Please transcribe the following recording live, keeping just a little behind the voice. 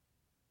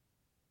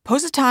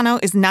Positano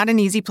is not an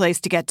easy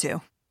place to get to.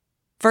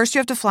 First, you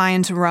have to fly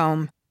into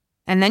Rome,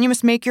 and then you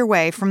must make your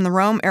way from the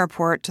Rome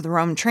airport to the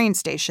Rome train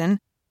station,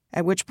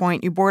 at which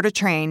point you board a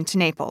train to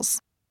Naples.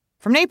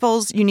 From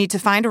Naples, you need to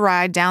find a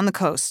ride down the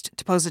coast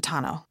to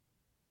Positano.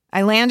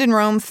 I land in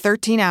Rome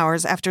 13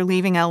 hours after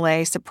leaving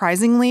LA,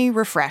 surprisingly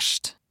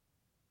refreshed.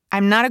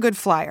 I'm not a good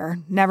flyer,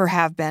 never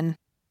have been,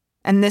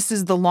 and this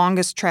is the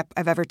longest trip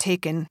I've ever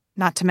taken,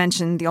 not to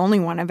mention the only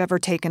one I've ever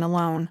taken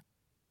alone.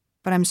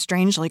 But I'm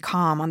strangely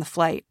calm on the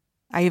flight.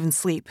 I even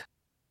sleep.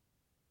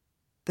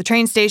 The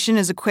train station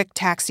is a quick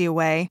taxi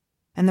away,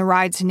 and the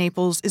ride to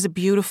Naples is a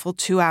beautiful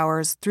 2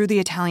 hours through the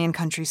Italian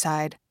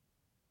countryside.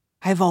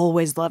 I've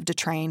always loved a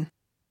train.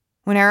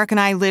 When Eric and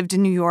I lived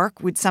in New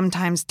York, we'd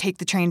sometimes take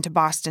the train to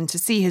Boston to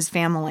see his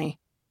family.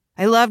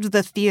 I loved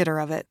the theater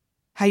of it,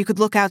 how you could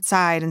look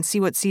outside and see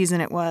what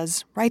season it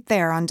was, right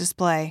there on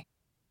display.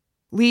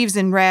 Leaves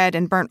in red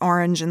and burnt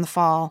orange in the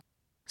fall,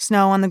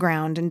 snow on the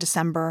ground in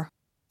December,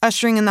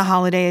 ushering in the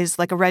holidays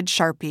like a red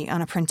Sharpie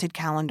on a printed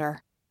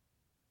calendar.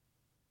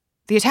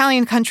 The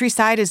Italian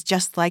countryside is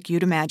just like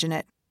you'd imagine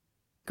it.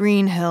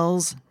 Green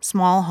hills,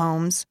 small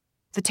homes,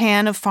 the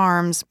tan of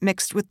farms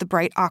mixed with the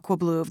bright aqua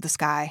blue of the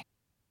sky.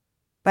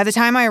 By the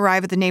time I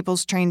arrive at the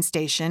Naples train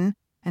station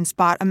and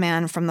spot a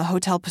man from the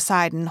Hotel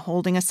Poseidon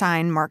holding a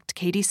sign marked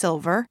Katy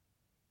Silver,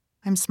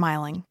 I'm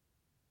smiling.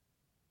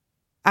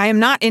 I am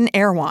not in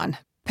Erewhon,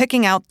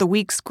 picking out the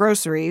week's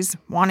groceries,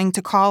 wanting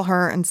to call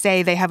her and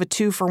say they have a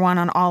 2-for-1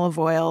 on olive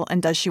oil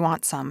and does she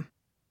want some.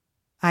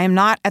 I am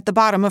not at the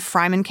bottom of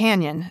Fryman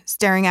Canyon,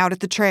 staring out at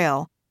the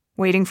trail,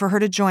 waiting for her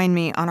to join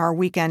me on our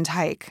weekend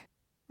hike.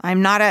 I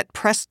am not at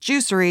Pressed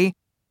Juicery,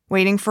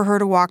 waiting for her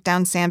to walk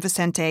down San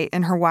Vicente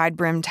in her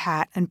wide-brimmed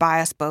hat and buy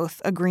us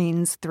both a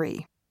Greens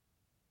 3.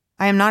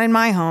 I am not in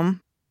my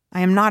home. I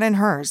am not in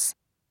hers.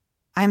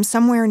 I am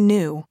somewhere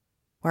new,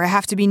 where I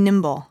have to be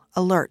nimble,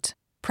 alert,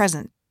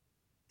 present.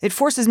 It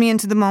forces me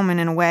into the moment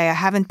in a way I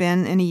haven't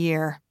been in a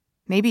year,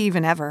 maybe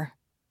even ever.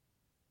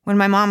 When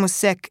my mom was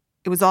sick,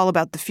 it was all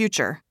about the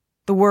future,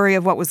 the worry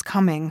of what was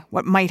coming,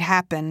 what might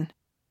happen.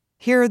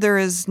 Here there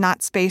is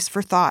not space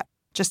for thought,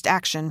 just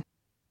action.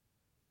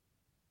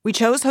 We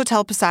chose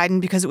Hotel Poseidon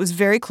because it was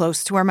very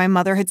close to where my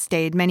mother had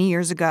stayed many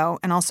years ago,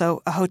 and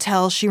also a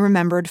hotel she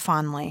remembered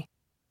fondly.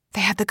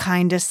 They had the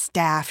kindest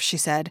staff, she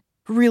said,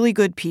 really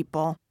good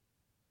people.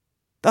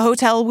 The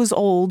hotel was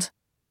old.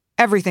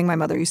 Everything my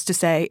mother used to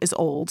say is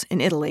old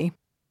in Italy.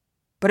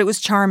 But it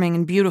was charming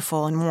and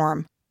beautiful and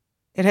warm.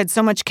 It had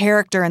so much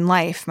character and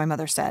life, my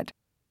mother said,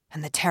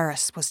 and the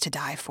terrace was to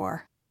die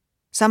for.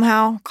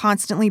 Somehow,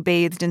 constantly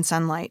bathed in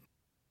sunlight.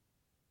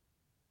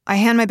 I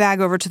hand my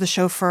bag over to the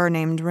chauffeur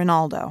named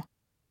Rinaldo.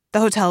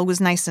 The hotel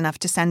was nice enough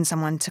to send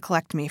someone to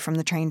collect me from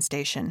the train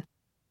station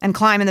and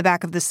climb in the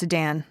back of the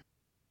sedan.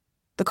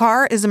 The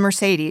car is a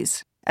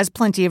Mercedes, as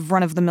plenty of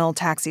run-of-the-mill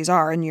taxis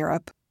are in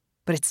Europe,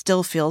 but it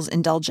still feels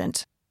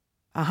indulgent.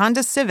 A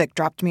Honda Civic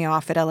dropped me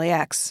off at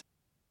LAX.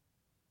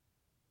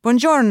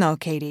 Buongiorno,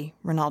 Katy,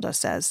 Rinaldo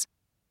says.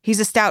 He's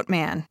a stout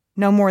man,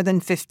 no more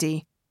than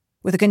 50,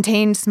 with a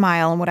contained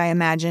smile and what I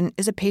imagine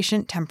is a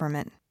patient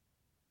temperament.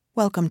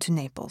 Welcome to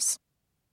Naples.